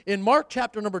In Mark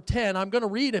chapter number 10, I'm going to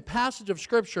read a passage of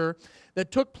Scripture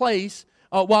that took place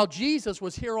while Jesus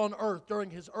was here on earth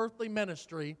during his earthly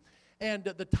ministry. And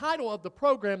the title of the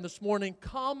program this morning,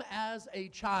 Come as a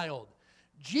Child.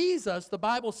 Jesus, the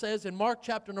Bible says in Mark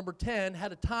chapter number 10,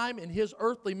 had a time in his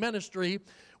earthly ministry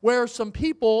where some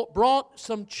people brought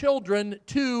some children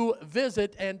to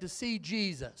visit and to see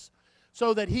Jesus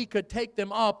so that he could take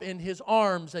them up in his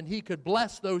arms and he could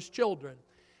bless those children.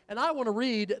 And I want to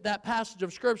read that passage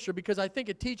of Scripture because I think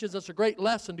it teaches us a great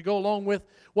lesson to go along with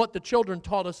what the children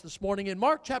taught us this morning. In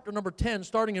Mark chapter number 10,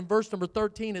 starting in verse number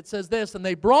 13, it says this, "And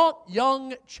they brought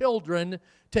young children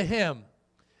to him,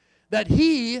 that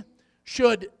he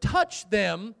should touch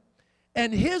them,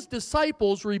 and his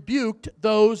disciples rebuked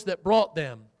those that brought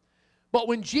them. But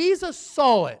when Jesus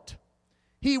saw it,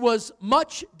 he was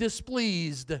much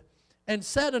displeased, and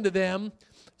said unto them,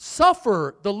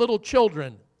 Suffer the little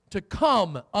children to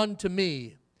come unto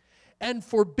me, and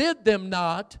forbid them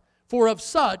not, for of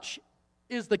such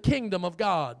is the kingdom of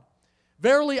God.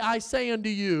 Verily I say unto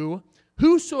you,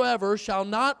 whosoever shall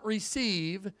not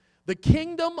receive the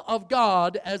kingdom of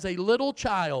God as a little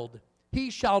child, he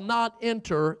shall not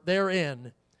enter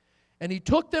therein. And he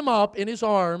took them up in his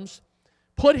arms,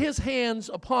 put his hands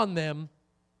upon them,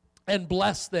 and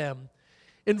blessed them."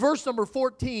 In verse number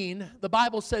 14, the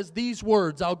Bible says these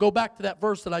words. I'll go back to that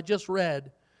verse that I just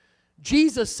read.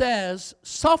 Jesus says,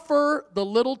 "Suffer the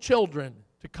little children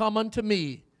to come unto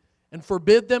me, and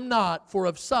forbid them not, for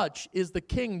of such is the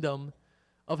kingdom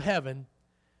of heaven."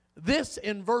 This,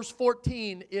 in verse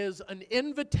 14, is an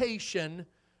invitation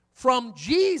from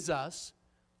Jesus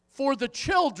for the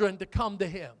children to come to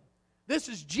him. This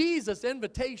is Jesus'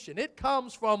 invitation. It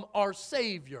comes from our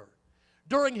Savior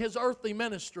during his earthly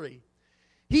ministry.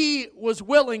 He was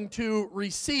willing to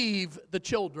receive the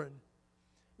children.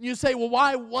 You say, well,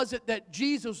 why was it that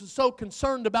Jesus was so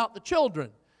concerned about the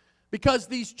children? Because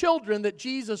these children that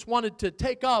Jesus wanted to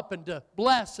take up and to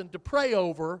bless and to pray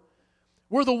over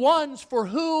were the ones for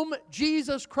whom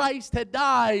Jesus Christ had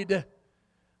died.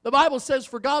 The Bible says,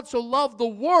 "For God so loved the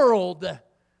world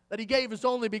that he gave his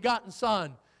only begotten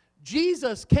Son."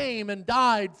 Jesus came and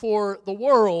died for the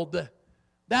world.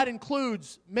 That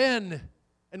includes men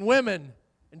and women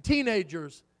and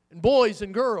teenagers and boys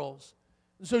and girls.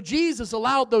 And so Jesus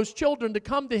allowed those children to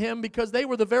come to him because they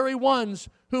were the very ones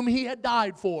whom he had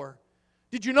died for.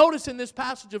 Did you notice in this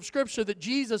passage of Scripture that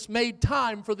Jesus made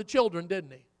time for the children,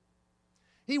 didn't he?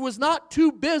 He was not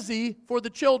too busy for the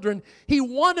children. He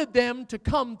wanted them to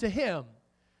come to him.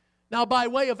 Now, by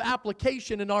way of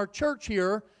application in our church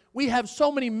here, we have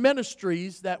so many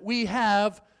ministries that we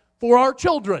have for our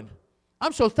children.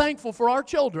 I'm so thankful for our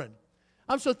children.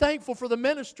 I'm so thankful for the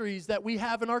ministries that we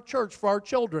have in our church for our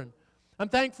children. I'm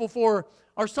thankful for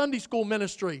our Sunday school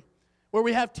ministry, where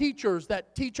we have teachers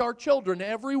that teach our children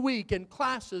every week in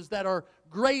classes that are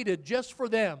graded just for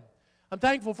them. I'm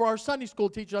thankful for our Sunday school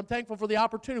teachers. I'm thankful for the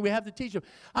opportunity we have to teach them.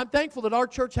 I'm thankful that our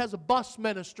church has a bus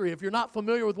ministry. If you're not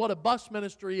familiar with what a bus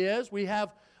ministry is, we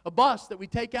have a bus that we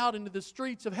take out into the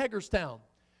streets of Hagerstown.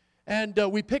 And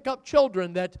we pick up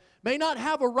children that may not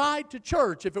have a ride to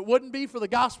church if it wouldn't be for the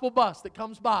gospel bus that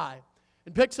comes by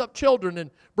and picks up children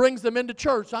and brings them into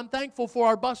church. I'm thankful for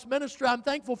our bus ministry. I'm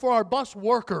thankful for our bus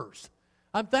workers.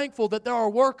 I'm thankful that there are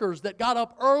workers that got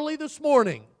up early this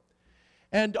morning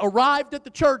and arrived at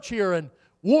the church here and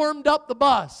warmed up the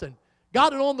bus and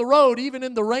got it on the road even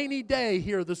in the rainy day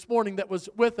here this morning that was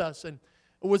with us and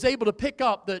was able to pick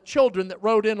up the children that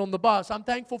rode in on the bus. I'm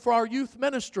thankful for our youth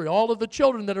ministry, all of the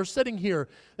children that are sitting here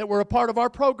that were a part of our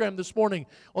program this morning.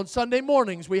 On Sunday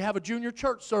mornings, we have a junior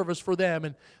church service for them,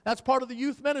 and that's part of the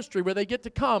youth ministry where they get to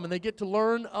come and they get to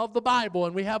learn of the Bible,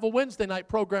 and we have a Wednesday night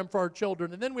program for our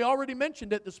children. And then we already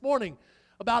mentioned it this morning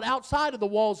about outside of the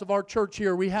walls of our church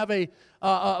here. We have a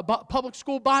public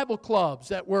school Bible clubs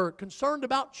that we're concerned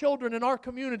about children in our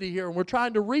community here, and we're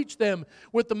trying to reach them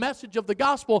with the message of the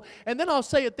gospel. And then I'll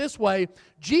say it this way,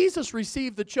 Jesus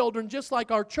received the children just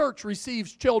like our church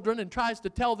receives children and tries to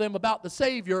tell them about the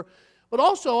Savior, but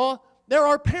also there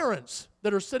are parents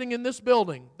that are sitting in this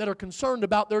building that are concerned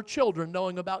about their children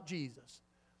knowing about Jesus.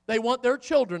 They want their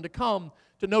children to come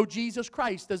to know Jesus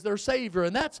Christ as their Savior.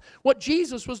 And that's what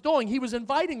Jesus was doing. He was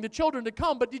inviting the children to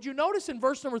come. But did you notice in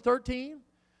verse number 13?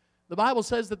 The Bible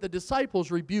says that the disciples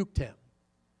rebuked him.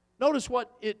 Notice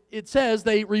what it says.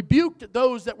 They rebuked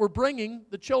those that were bringing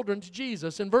the children to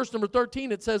Jesus. In verse number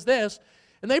 13 it says this,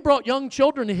 "And they brought young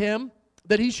children to him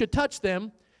that he should touch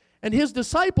them. And his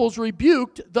disciples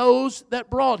rebuked those that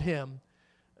brought him."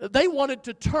 They wanted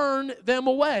to turn them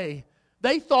away.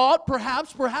 They thought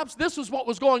perhaps this is what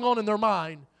was going on in their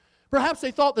mind. Perhaps they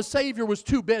thought the Savior was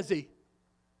too busy.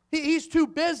 He's too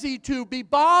busy to be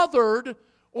bothered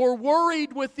or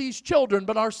worried with these children,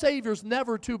 but our Savior's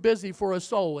never too busy for a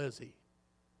soul, is He?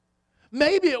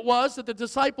 Maybe it was that the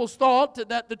disciples thought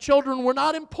that the children were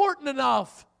not important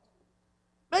enough.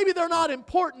 Maybe they're not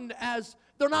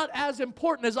as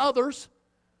important as others.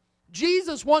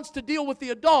 Jesus wants to deal with the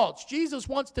adults. Jesus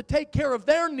wants to take care of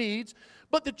their needs,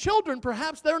 but the children,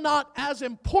 perhaps they're not as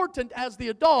important as the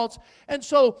adults, and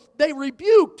so they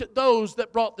rebuked those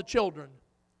that brought the children.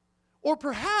 Or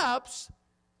perhaps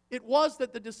it was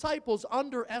that the disciples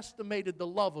underestimated the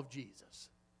love of Jesus.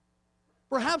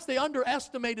 Perhaps they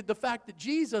underestimated the fact that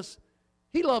Jesus,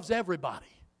 He loves everybody.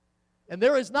 And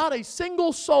there is not a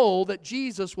single soul that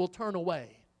Jesus will turn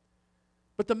away.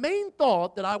 But the main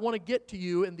thought that I want to get to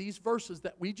you in these verses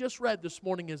that we just read this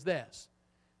morning is this.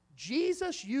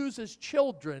 Jesus uses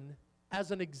children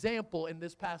as an example in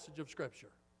this passage of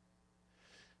Scripture.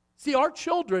 See, our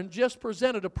children just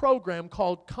presented a program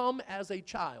called Come as a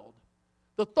Child.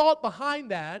 The thought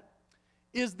behind that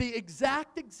is the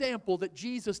exact example that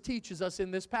Jesus teaches us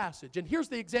in this passage. And here's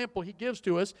the example He gives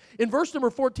to us. In verse number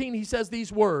 14, He says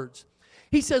these words.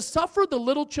 He says, "Suffer the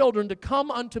little children to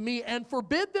come unto me, and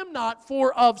forbid them not,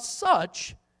 for of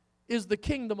such is the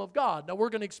kingdom of God." Now we're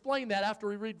going to explain that after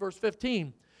we read verse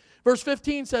 15. Verse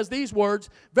 15 says these words,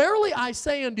 "Verily I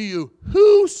say unto you,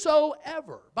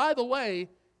 whosoever." By the way,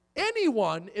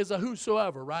 anyone is a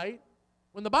whosoever, right?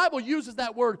 When the Bible uses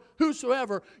that word,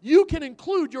 whosoever, you can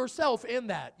include yourself in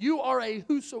that. You are a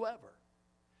whosoever.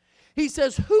 He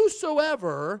says,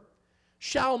 "Whosoever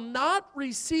shall not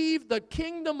receive the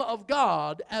kingdom of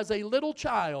God as a little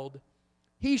child,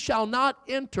 he shall not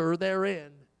enter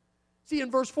therein." See, in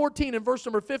verse 14 and verse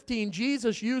number 15,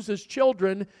 Jesus uses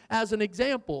children as an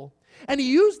example. And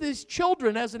He used these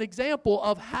children as an example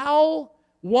of how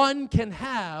one can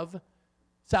have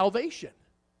salvation.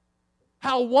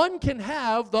 How one can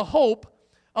have the hope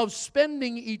of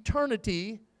spending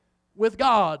eternity with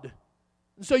God.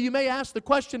 And so you may ask the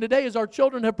question today, as our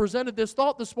children have presented this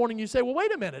thought this morning, you say, well,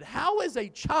 wait a minute, how is a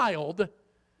child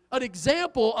an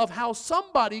example of how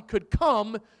somebody could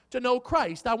come to know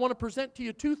Christ? I want to present to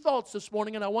you two thoughts this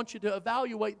morning, and I want you to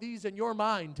evaluate these in your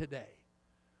mind today.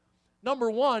 Number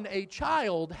one, a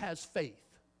child has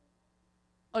faith.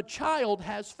 A child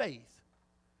has faith.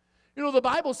 You know, the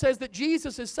Bible says that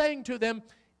Jesus is saying to them,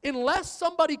 unless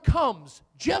somebody comes,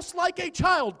 just like a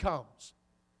child comes,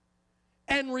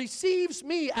 and receives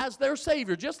me as their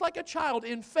Savior, just like a child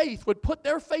in faith would put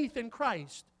their faith in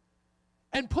Christ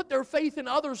and put their faith in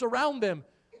others around them,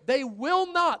 they will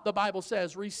not, the Bible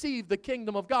says, receive the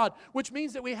kingdom of God, which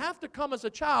means that we have to come as a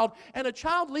child, and a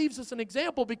child leaves us an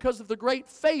example because of the great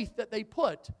faith that they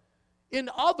put in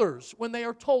others when they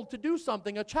are told to do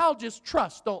something. A child just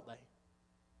trusts, don't they?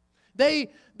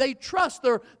 They trust.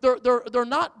 They're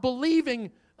not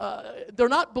believing. They're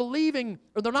not believing,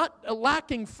 or they're not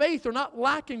lacking faith. They're not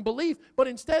lacking belief. But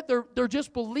instead, they're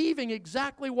just believing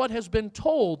exactly what has been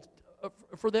told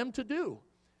for them to do.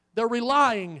 They're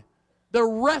relying. They're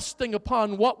resting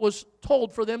upon what was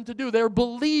told for them to do. They're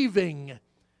believing,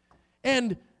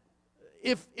 and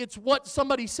if it's what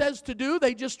somebody says to do,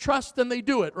 they just trust and they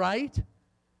do it, right?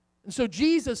 And so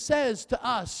Jesus says to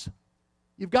us,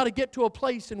 you've got to get to a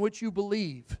place in which you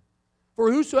believe. For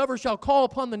whosoever shall call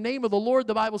upon the name of the Lord,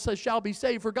 the Bible says, shall be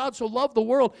saved. For God so loved the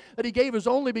world that He gave His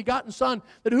only begotten Son,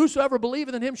 that whosoever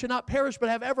believeth in Him should not perish but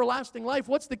have everlasting life.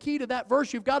 What's the key to that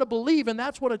verse? You've got to believe, and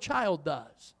that's what a child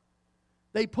does.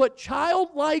 They put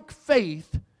childlike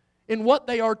faith in what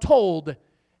they are told.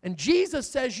 And Jesus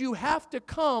says you have to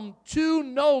come to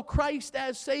know Christ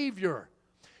as Savior.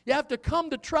 You have to come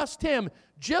to trust Him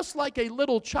just like a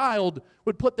little child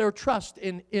would put their trust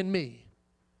in me.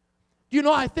 You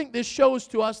know, I think this shows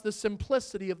to us the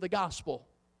simplicity of the gospel.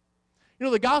 You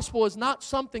know, the gospel is not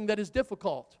something that is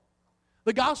difficult.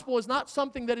 The gospel is not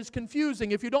something that is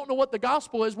confusing. If you don't know what the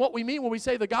gospel is, what we mean when we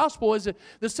say the gospel is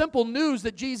the simple news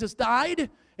that Jesus died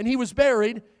and He was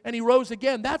buried and He rose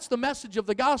again. That's the message of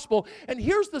the gospel. And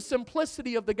here's the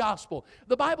simplicity of the gospel.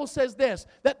 The Bible says this,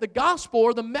 that the gospel,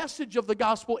 or the message of the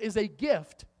gospel, is a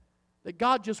gift that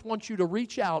God just wants you to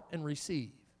reach out and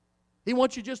receive. He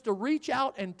wants you just to reach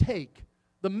out and take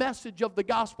the message of the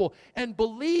gospel and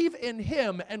believe in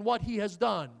Him and what He has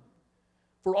done.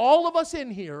 For all of us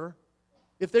in here,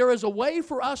 if there is a way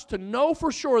for us to know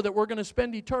for sure that we're going to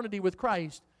spend eternity with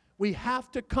Christ, we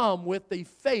have to come with the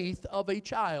faith of a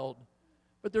child.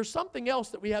 But there's something else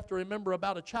that we have to remember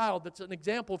about a child that's an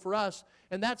example for us,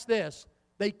 and that's this.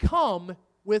 They come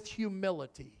with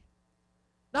humility.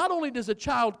 Not only does a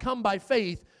child come by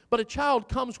faith, but a child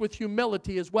comes with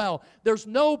humility as well. There's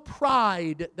no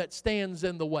pride that stands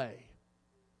in the way.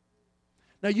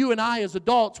 Now, you and I as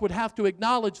adults would have to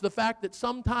acknowledge the fact that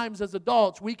sometimes as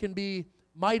adults we can be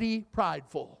mighty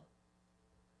prideful.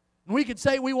 And we could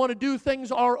say we want to do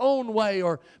things our own way,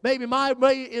 or maybe my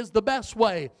way is the best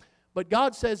way. But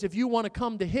God says if you want to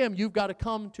come to Him, you've got to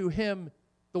come to Him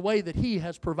the way that He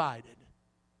has provided.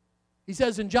 He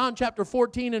says in John chapter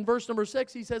 14 and verse number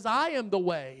 6, He says, I am the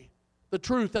way, the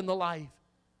truth, and the life.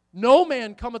 No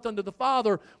man cometh unto the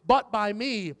Father but by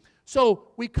me. So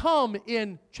we come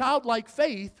in childlike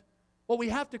faith, but we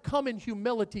have to come in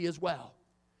humility as well.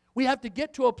 We have to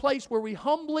get to a place where we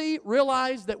humbly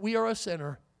realize that we are a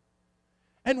sinner.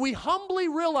 And we humbly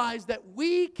realize that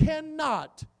we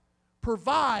cannot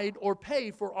provide or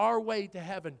pay for our way to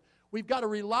heaven. We've got to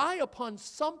rely upon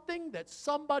something that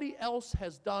somebody else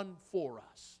has done for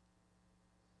us.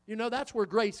 You know, that's where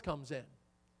grace comes in.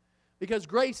 Because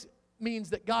grace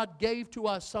means that God gave to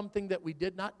us something that we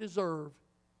did not deserve.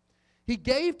 He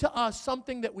gave to us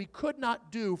something that we could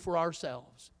not do for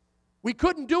ourselves. We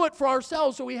couldn't do it for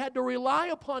ourselves, so we had to rely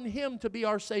upon Him to be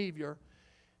our Savior.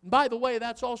 And by the way,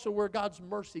 that's also where God's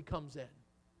mercy comes in.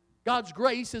 God's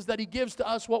grace is that He gives to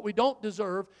us what we don't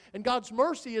deserve, and God's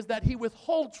mercy is that He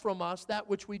withholds from us that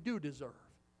which we do deserve.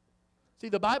 See,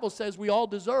 the Bible says we all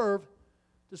deserve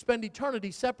to spend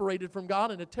eternity separated from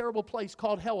God in a terrible place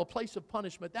called hell, a place of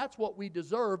punishment. That's what we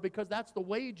deserve because that's the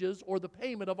wages or the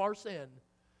payment of our sin.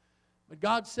 But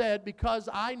God said, because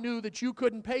I knew that you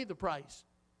couldn't pay the price,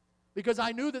 because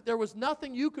I knew that there was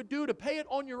nothing you could do to pay it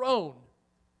on your own,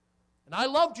 and I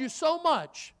loved you so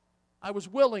much, I was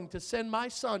willing to send my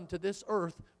Son to this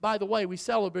earth. By the way, we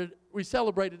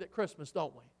celebrated at Christmas,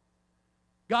 don't we?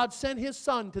 God sent His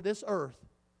Son to this earth.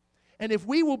 And if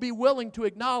we will be willing to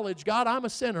acknowledge, God, I'm a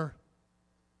sinner.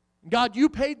 God, you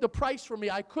paid the price for me.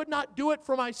 I could not do it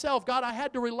for myself. God, I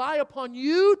had to rely upon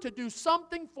you to do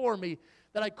something for me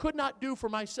that I could not do for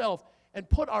myself. And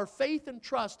put our faith and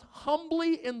trust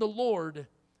humbly in the Lord.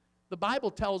 The Bible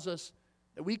tells us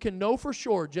that we can know for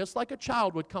sure, just like a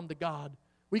child would come to God,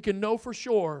 we can know for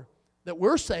sure that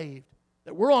we're saved,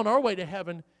 that we're on our way to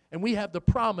heaven, and we have the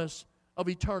promise of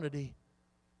eternity.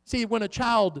 See, when a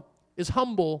child is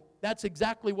humble, that's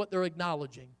exactly what they're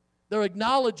acknowledging. They're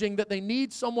acknowledging that they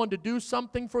need someone to do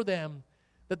something for them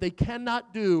that they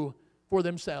cannot do for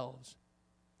themselves.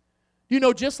 You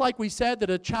know, just like we said that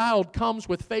a child comes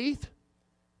with faith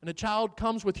and a child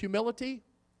comes with humility,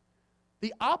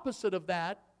 the opposite of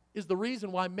that is the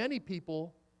reason why many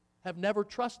people have never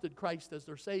trusted Christ as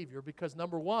their Savior, because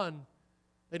number one,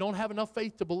 they don't have enough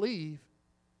faith to believe,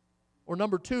 or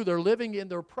number two, they're living in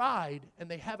their pride and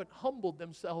they haven't humbled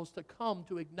themselves to come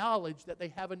to acknowledge that they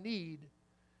have a need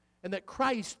and that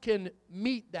Christ can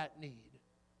meet that need.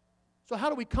 So how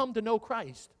do we come to know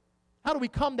Christ? How do we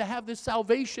come to have this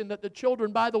salvation that the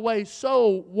children, by the way,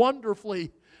 so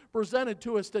wonderfully presented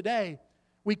to us today?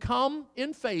 We come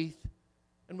in faith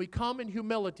and we come in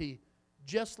humility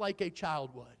just like a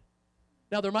child would.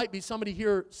 Now, there might be somebody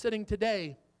here sitting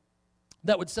today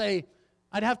that would say,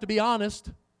 I'd have to be honest,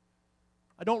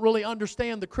 I don't really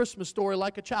understand the Christmas story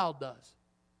like a child does.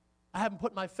 I haven't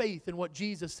put my faith in what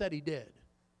Jesus said He did.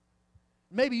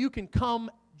 Maybe you can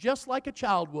come just like a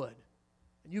child would,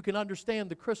 and you can understand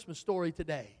the Christmas story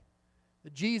today.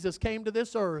 That Jesus came to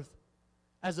this earth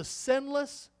as a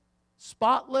sinless,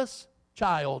 spotless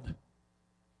child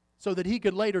so that He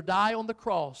could later die on the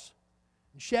cross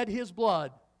and shed His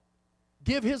blood,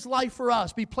 give His life for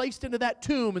us, be placed into that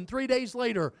tomb, and 3 days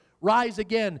later, rise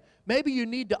again. Maybe you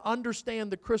need to understand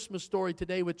the Christmas story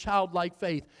today with childlike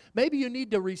faith. Maybe you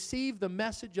need to receive the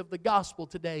message of the gospel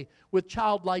today with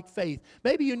childlike faith.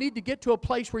 Maybe you need to get to a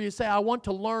place where you say, I want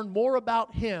to learn more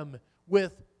about Him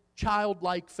with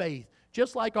childlike faith.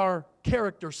 Just like our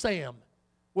character, Sam,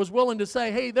 was willing to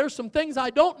say, hey, there's some things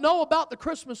I don't know about the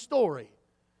Christmas story,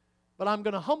 but I'm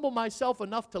going to humble myself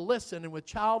enough to listen, and with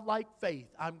childlike faith,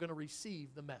 I'm going to receive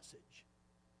the message.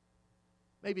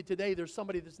 Maybe today there's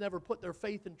somebody that's never put their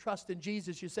faith and trust in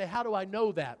Jesus. You say, how do I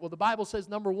know that? Well, the Bible says,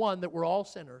 number one, that we're all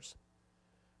sinners.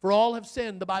 For all have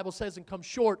sinned, the Bible says, and come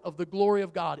short of the glory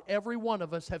of God. Every one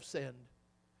of us have sinned.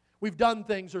 We've done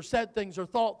things or said things or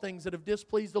thought things that have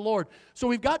displeased the Lord. So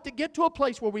we've got to get to a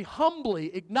place where we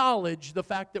humbly acknowledge the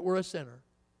fact that we're a sinner.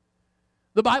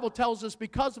 The Bible tells us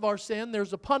because of our sin,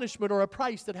 there's a punishment or a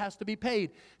price that has to be paid.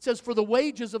 It says, for the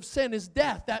wages of sin is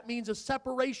death. That means a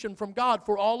separation from God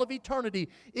for all of eternity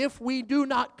if we do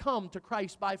not come to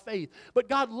Christ by faith. But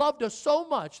God loved us so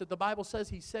much that the Bible says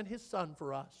He sent His Son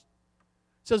for us.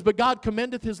 It says, but God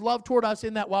commendeth His love toward us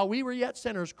in that while we were yet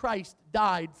sinners, Christ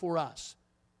died for us.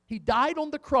 He died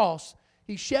on the cross,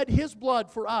 He shed His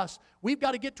blood for us. We've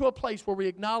got to get to a place where we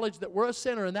acknowledge that we're a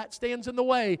sinner and that stands in the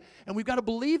way. And we've got to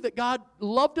believe that God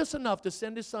loved us enough to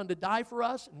send His Son to die for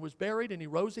us and was buried and He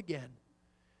rose again.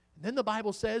 And then the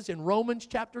Bible says in Romans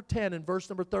chapter 10 and verse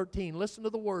number 13, listen to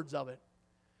the words of it.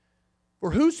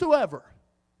 For whosoever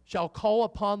shall call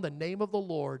upon the name of the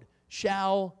Lord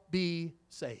shall be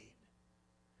saved.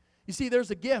 You see,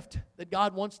 there's a gift that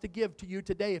God wants to give to you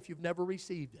today if you've never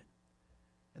received it.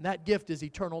 And that gift is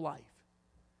eternal life.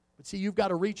 But see, you've got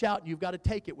to reach out and you've got to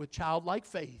take it with childlike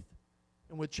faith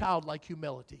and with childlike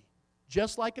humility.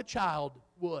 Just like a child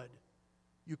would,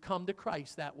 you come to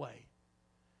Christ that way.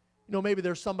 You know, maybe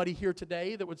there's somebody here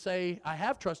today that would say, I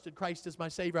have trusted Christ as my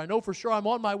Savior. I know for sure I'm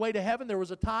on my way to heaven. There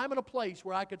was a time and a place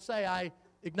where I could say, I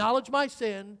acknowledge my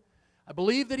sin. I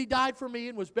believe that He died for me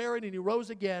and was buried and He rose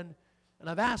again. And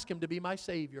I've asked Him to be my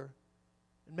Savior.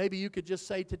 And maybe you could just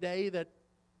say today that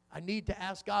I need to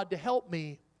ask God to help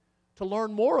me to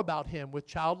learn more about Him with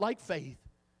childlike faith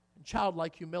and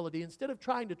childlike humility. Instead of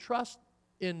trying to trust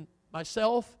in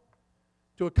myself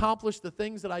to accomplish the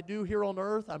things that I do here on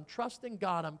earth, I'm trusting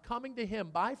God. I'm coming to Him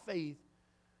by faith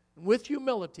and with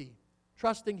humility,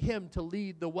 trusting Him to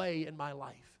lead the way in my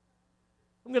life.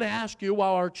 I'm going to ask you,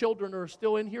 while our children are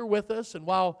still in here with us and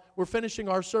while we're finishing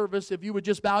our service, if you would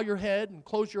just bow your head and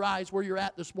close your eyes where you're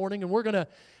at this morning. And we're going to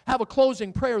have a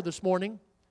closing prayer this morning.